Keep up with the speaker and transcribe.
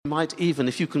might even,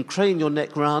 if you can crane your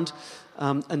neck round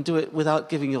and do it without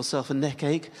giving yourself a neck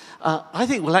ache, I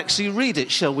think we'll actually read it,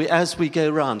 shall we, as we go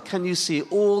round. Can you see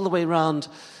all the way round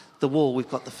the wall? We've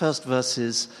got the first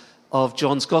verses of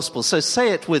John's Gospel. So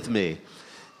say it with me.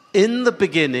 In the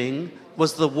beginning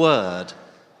was the Word,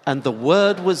 and the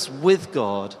Word was with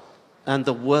God, and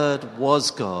the Word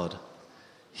was God.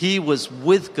 He was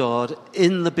with God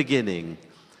in the beginning.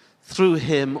 Through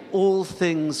him all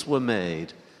things were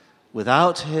made.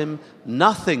 Without him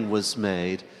nothing was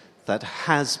made that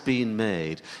has been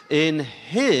made. In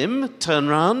him, turn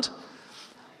round,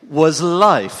 was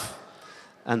life,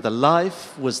 and the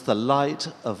life was the light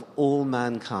of all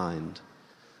mankind.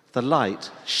 The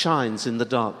light shines in the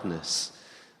darkness,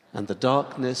 and the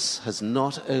darkness has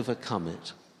not overcome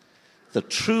it. The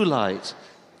true light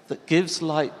that gives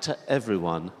light to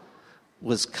everyone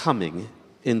was coming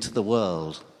into the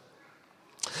world.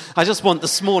 I just want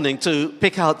this morning to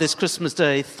pick out this Christmas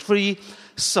Day 3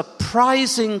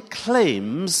 surprising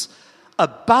claims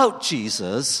about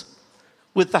Jesus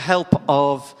with the help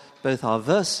of both our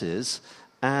verses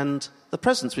and the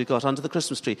presents we got under the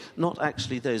Christmas tree. Not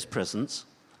actually those presents.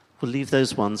 We'll leave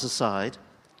those ones aside.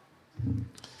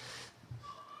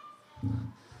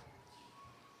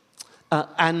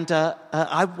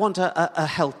 I want a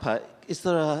helper. Is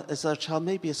there a child,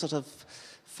 maybe a sort of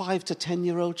 5 to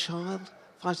 10-year-old child?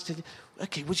 5 to 10.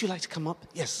 Okay, would you like to come up?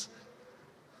 Yes.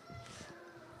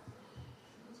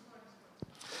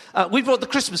 We brought the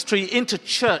Christmas tree into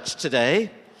church today,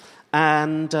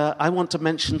 and I want to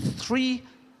mention 3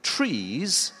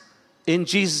 trees in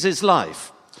Jesus'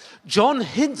 life. John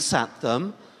hints at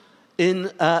them in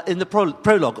the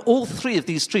prologue, all 3 of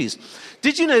these trees.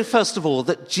 Did you know, first of all,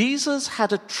 that Jesus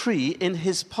had a tree in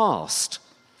his past,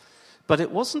 but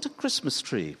it wasn't a Christmas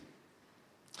tree?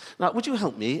 Now, would you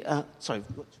help me?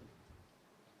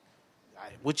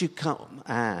 Would you come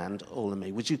and, all of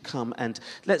me, would you come and,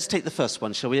 let's take the first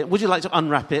one, shall we? Would you like to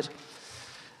unwrap it?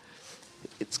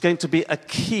 It's going to be a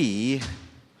key.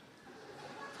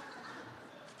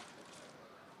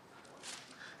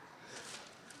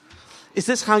 Is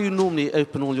this how you normally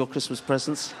open all your Christmas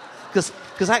presents?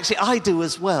 Because actually I do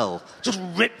as well. Just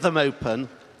rip them open.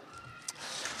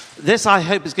 This, I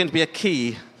hope, is going to be a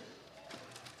key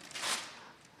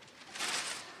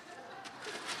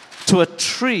to a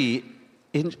tree.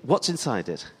 What's inside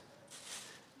it?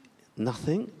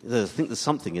 Nothing? I think there's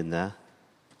something in there.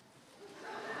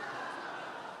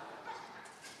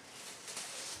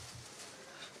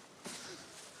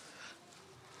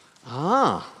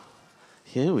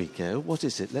 Here we go. What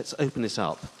is it? Let's open it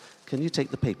up. Can you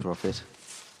take the paper off it?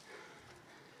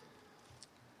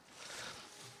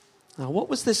 Now, what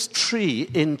was this tree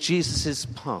in Jesus'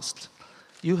 past?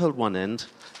 You hold one end,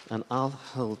 and I'll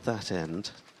hold that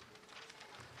end.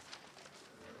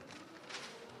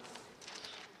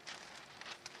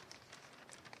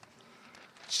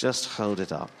 Just hold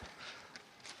it up.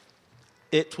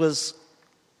 It was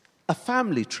a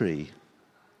family tree.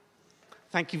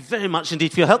 Thank you very much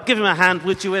indeed for your help. Give him a hand,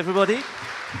 would you, everybody?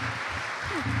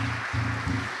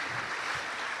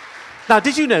 Now,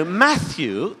 did you know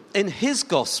Matthew, in his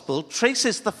gospel,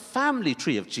 traces the family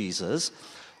tree of Jesus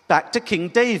back to King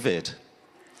David,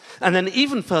 and then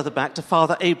even further back to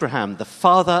Father Abraham, the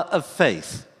father of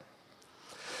faith.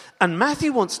 And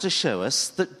Matthew wants to show us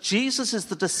that Jesus is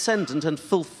the descendant and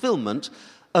fulfillment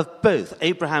of both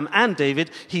Abraham and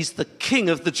David. He's the King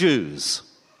of the Jews.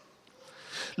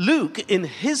 Luke, in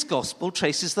his gospel,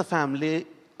 traces the family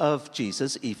of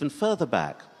Jesus even further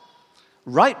back,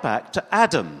 right back to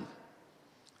Adam.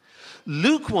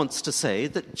 Luke wants to say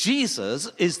that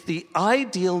Jesus is the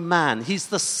ideal man. He's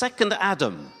the second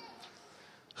Adam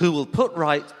who will put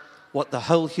right what the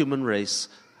whole human race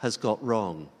has got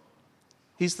wrong.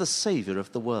 He's the Savior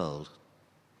of the world.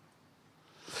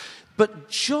 But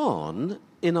John,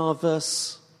 in our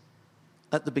verse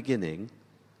at the beginning,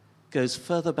 goes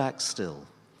further back still,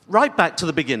 right back to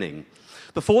the beginning,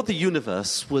 before the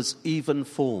universe was even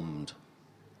formed.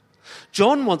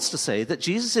 John wants to say that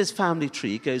Jesus' family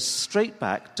tree goes straight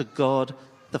back to God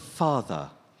the Father.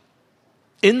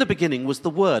 In the beginning was the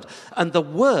Word, and the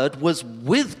Word was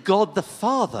with God the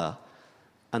Father,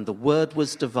 and the Word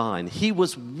was divine. He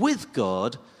was with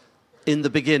God in the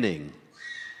beginning.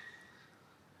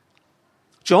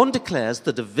 John declares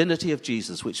the divinity of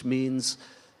Jesus, which means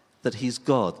that he's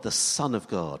God, the Son of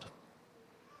God.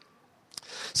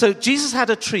 So Jesus had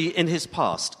a tree in his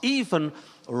past, even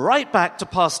right back to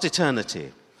past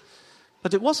eternity.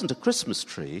 But it wasn't a Christmas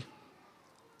tree.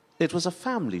 It was a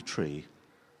family tree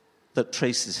that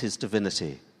traces his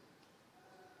divinity.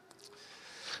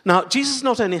 Now, Jesus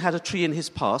not only had a tree in his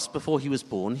past before he was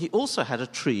born, he also had a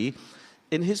tree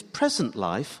in his present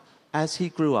life as he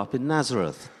grew up in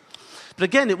Nazareth. But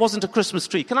again, it wasn't a Christmas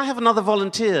tree. Can I have another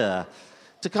volunteer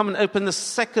to come and open the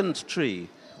second tree?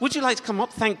 Would you like to come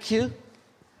up? Thank you.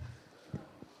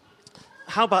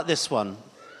 How about this one?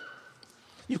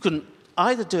 You can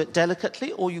either do it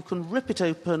delicately or you can rip it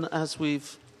open, as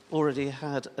we've already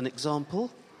had an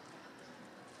example.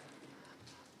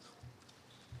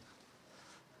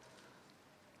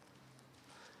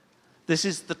 This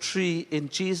is the tree in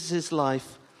Jesus'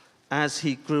 life as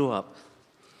he grew up.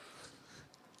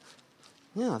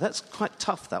 Yeah, that's quite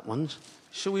tough, that one.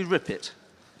 Shall we rip it?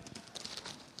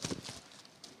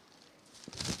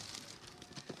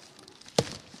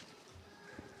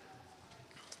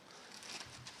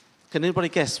 Can anybody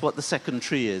guess what the second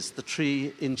tree is? The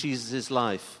tree in Jesus'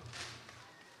 life.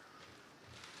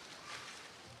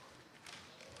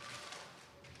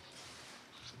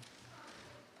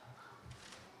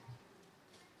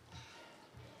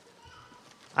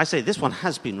 I say this one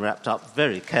has been wrapped up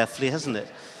very carefully, hasn't it?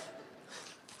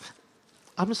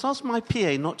 I must ask my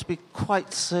PA not to be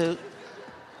quite so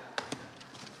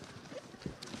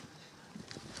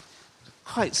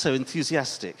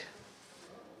enthusiastic.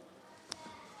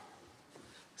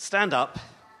 Stand up.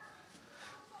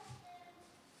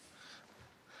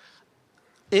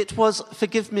 It was,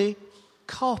 forgive me,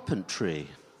 carpentry.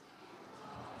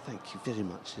 Thank you very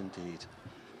much indeed.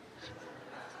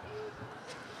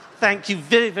 Thank you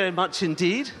very, very much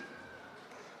indeed.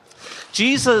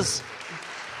 Jesus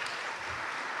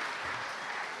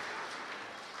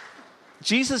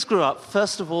grew up,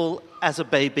 first of all, as a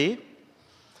baby,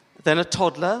 then a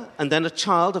toddler, and then a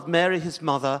child of Mary, his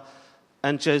mother,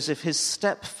 and Joseph, his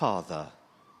stepfather,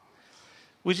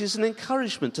 which is an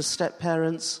encouragement to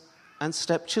step-parents and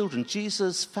stepchildren.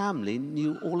 Jesus' family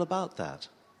knew all about that.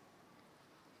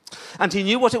 And he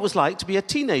knew what it was like to be a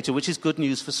teenager, which is good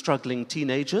news for struggling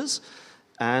teenagers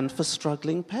and for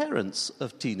struggling parents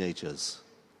of teenagers.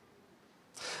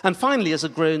 And finally, as a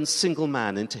grown single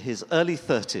man into his early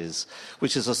 30s,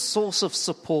 which is a source of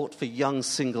support for young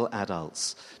single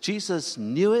adults, Jesus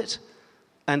knew it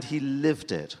and he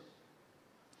lived it.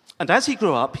 And as he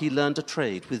grew up, he learned a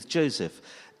trade with Joseph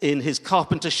in his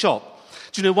carpenter shop.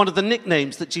 Do you know, one of the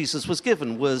nicknames that Jesus was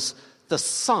given was the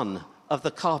son of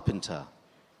the carpenter.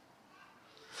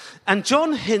 And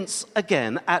John hints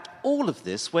again at all of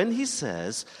this when he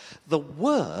says, the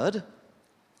Word,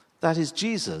 that is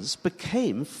Jesus,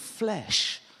 became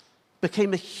flesh,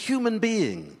 became a human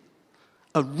being,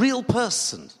 a real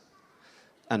person,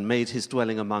 and made his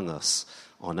dwelling among us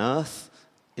on earth,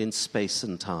 in space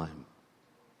and time.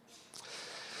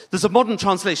 There's a modern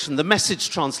translation, the Message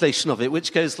translation of it,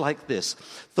 which goes like this: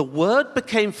 the Word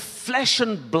became flesh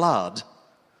and blood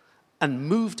and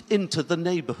moved into the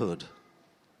neighborhood.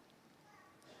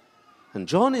 And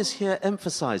John is here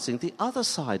emphasizing the other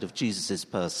side of Jesus'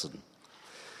 person,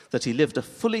 that he lived a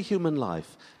fully human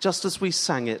life, just as we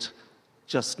sang it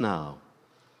just now.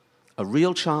 A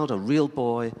real child, a real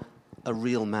boy, a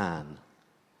real man.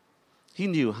 He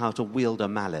knew how to wield a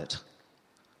mallet.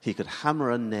 He could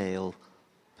hammer a nail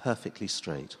perfectly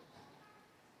straight.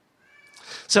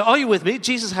 So are you with me?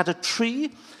 Jesus had a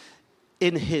tree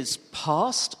in his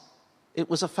past. It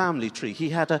was a family tree. He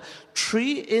had a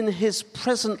tree in his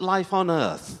present life on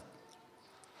earth.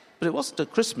 But it wasn't a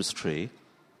Christmas tree.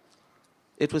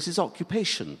 It was his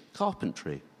occupation,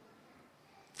 carpentry.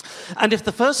 And if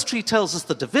the first tree tells us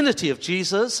the divinity of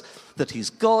Jesus, that he's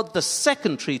God, the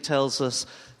second tree tells us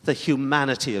the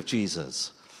humanity of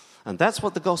Jesus. And that's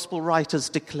what the gospel writers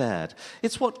declared.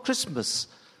 It's what Christmas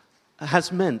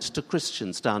has meant to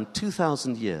Christians down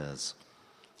 2,000 years.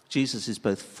 Jesus is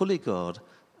both fully God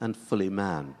and fully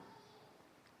man.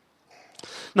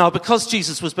 Now, because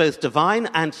Jesus was both divine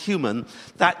and human,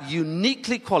 that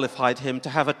uniquely qualified him to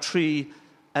have a tree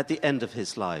at the end of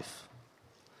his life.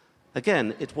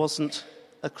 Again, it wasn't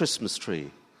a Christmas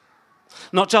tree.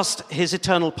 Not just his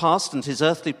eternal past and his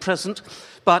earthly present,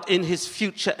 but in his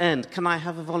future end. Can I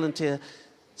have a volunteer?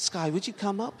 Sky, would you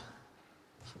come up?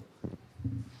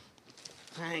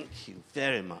 Thank you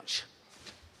very much.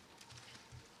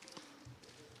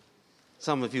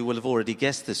 Some of you will have already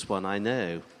guessed this one, I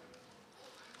know.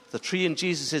 The tree in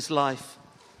Jesus' life,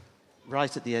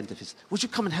 right at the end of his... Would you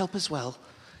come and help as well?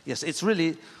 Yes, it's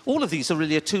really... All of these are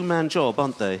really a two-man job,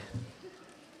 aren't they?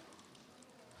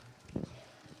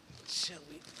 Shall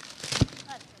we...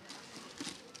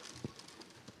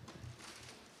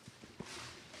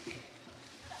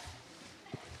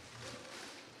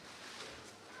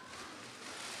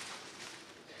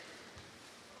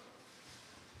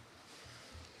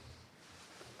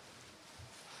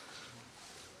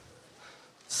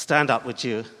 Stand up, would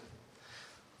you?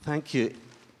 Thank you.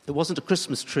 It wasn't a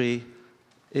Christmas tree,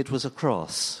 it was a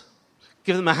cross.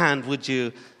 Give them a hand, would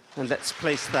you? And let's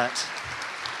place that.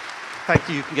 Thank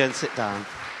you. You can go and sit down.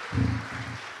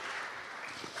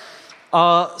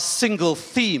 Our single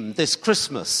theme this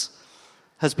Christmas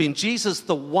has been Jesus,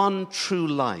 the one true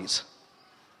light.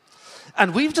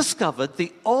 And we've discovered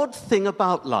the odd thing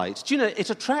about light. Do you know, it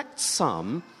attracts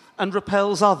some and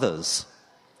repels others.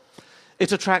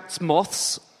 It attracts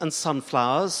moths and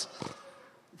sunflowers.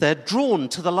 They're drawn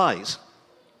to the light.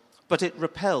 But it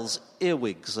repels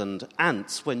earwigs and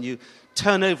ants. When you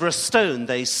turn over a stone,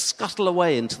 they scuttle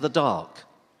away into the dark.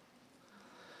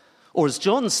 Or as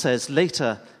John says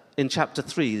later in chapter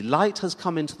 3, light has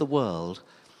come into the world,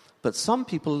 but some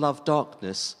people love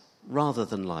darkness rather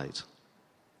than light.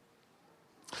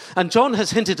 And John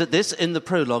has hinted at this in the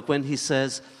prologue when he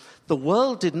says, the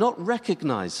world did not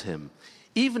recognize him.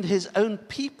 Even his own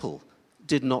people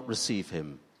did not receive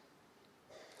him.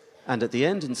 And at the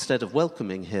end, instead of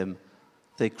welcoming him,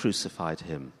 they crucified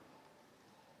him.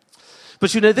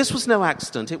 But you know, this was no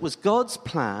accident. It was God's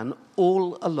plan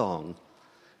all along,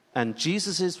 and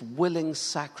Jesus' willing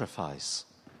sacrifice.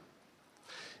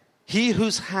 He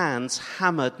whose hands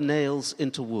hammered nails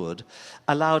into wood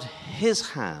allowed his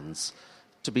hands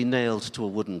to be nailed to a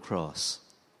wooden cross.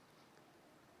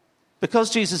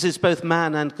 Because Jesus is both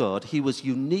man and God, he was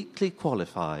uniquely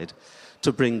qualified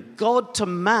to bring God to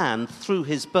man through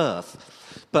his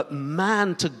birth, but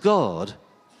man to God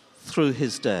through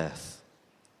his death.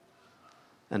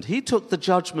 And he took the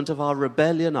judgment of our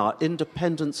rebellion, our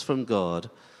independence from God,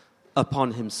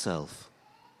 upon himself.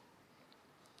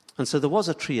 And so there was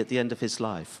a tree at the end of his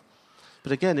life.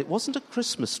 But again, it wasn't a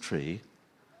Christmas tree,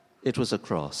 it was a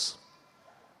cross.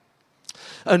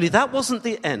 Only that wasn't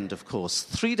the end, of course.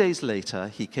 3 days later,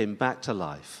 he came back to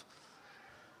life.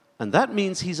 And that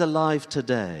means he's alive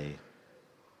today.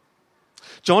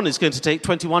 John is going to take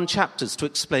 21 chapters to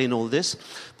explain all this.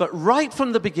 But right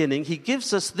from the beginning, he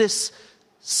gives us this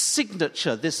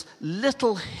signature, this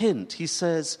little hint. He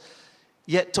says,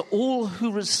 yet to all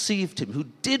who received him, who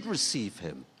did receive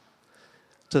him,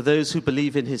 to those who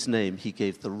believe in his name, he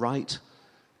gave the right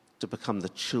to become the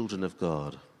children of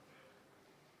God.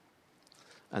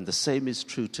 And the same is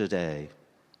true today.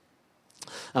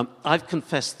 I've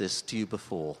confessed this to you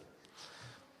before.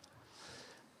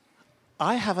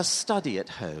 I have a study at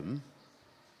home,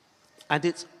 and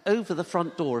it's over the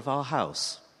front door of our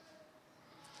house.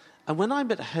 And when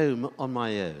I'm at home on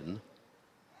my own,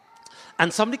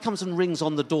 and somebody comes and rings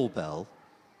on the doorbell,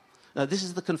 this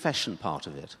is the confession part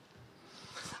of it,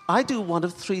 I do one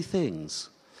of three things.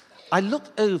 I look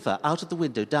over out of the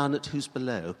window down at who's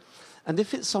below, and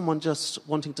if it's someone just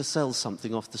wanting to sell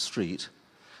something off the street,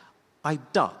 I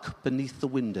duck beneath the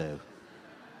window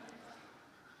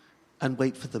and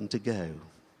wait for them to go.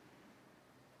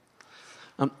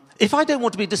 If I don't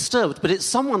want to be disturbed, but it's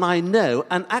someone I know,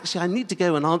 and actually I need to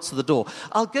go and answer the door,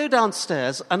 I'll go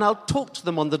downstairs and I'll talk to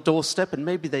them on the doorstep, and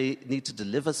maybe they need to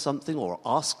deliver something or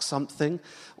ask something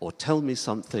or tell me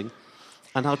something,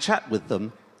 and I'll chat with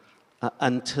them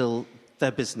until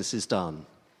their business is done.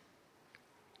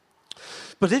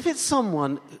 But if it's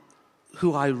someone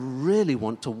who I really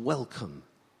want to welcome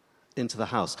into the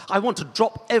house, I want to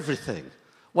drop everything,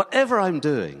 whatever I'm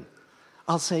doing,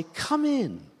 I'll say, come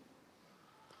in.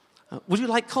 Would you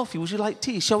like coffee? Would you like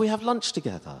tea? Shall we have lunch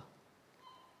together?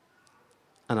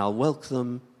 And I'll welcome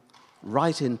them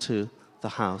right into the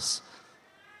house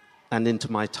and into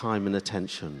my time and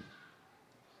attention.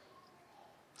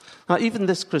 Now, even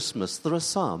this Christmas, there are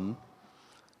some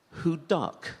who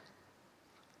duck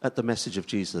at the message of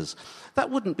Jesus. That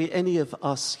wouldn't be any of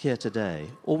us here today,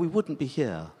 or we wouldn't be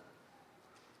here.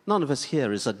 None of us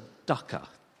here is a ducker.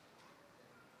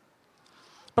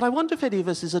 But I wonder if any of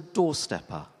us is a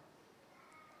doorstepper.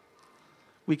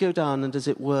 We go down and, as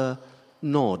it were,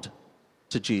 nod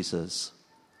to Jesus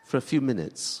for a few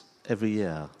minutes every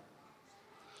year,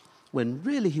 when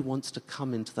really he wants to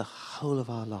come into the whole of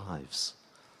our lives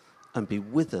and be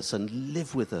with us and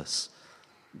live with us,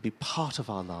 be part of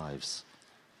our lives,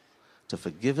 to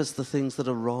forgive us the things that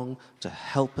are wrong, to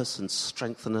help us and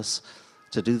strengthen us,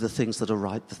 to do the things that are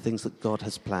right, the things that God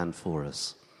has planned for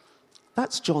us.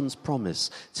 That's John's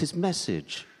promise. It's his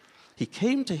message. He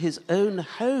came to his own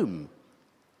home,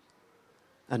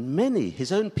 and many,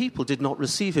 his own people, did not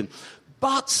receive him.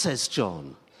 But, says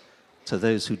John, to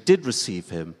those who did receive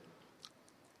him,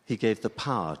 he gave the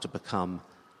power to become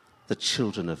the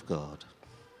children of God.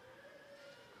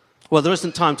 Well, there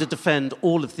isn't time to defend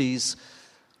all of these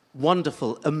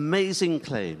wonderful, amazing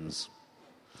claims.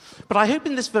 But I hope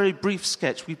in this very brief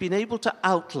sketch we've been able to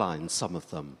outline some of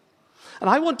them. And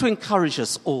I want to encourage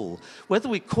us all, whether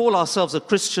we call ourselves a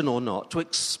Christian or not, to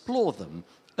explore them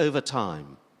over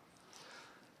time.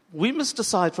 We must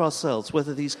decide for ourselves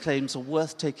whether these claims are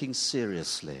worth taking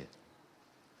seriously.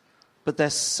 But they're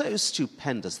so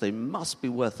stupendous, they must be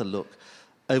worth a look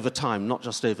over time, not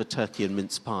just over turkey and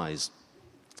mince pies.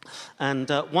 And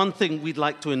one thing we'd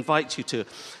like to invite you to,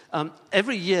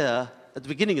 every year, at the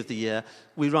beginning of the year,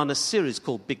 we run a series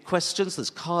called Big Questions. There's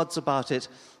cards about it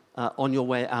on your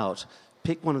way out.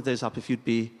 Pick one of those up if you'd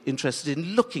be interested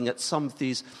in looking at some of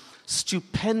these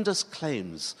stupendous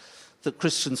claims that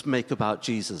Christians make about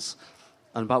Jesus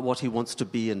and about what he wants to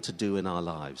be and to do in our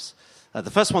lives.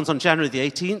 The first one's on January the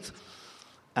 18th,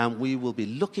 and we will be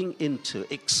looking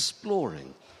into,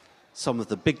 exploring some of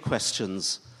the big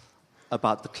questions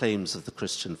about the claims of the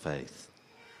Christian faith.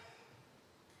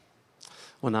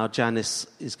 Well, now Janice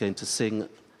is going to sing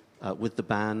with the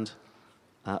band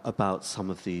about some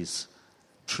of these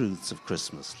truths of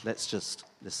Christmas. Let's just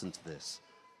listen to this.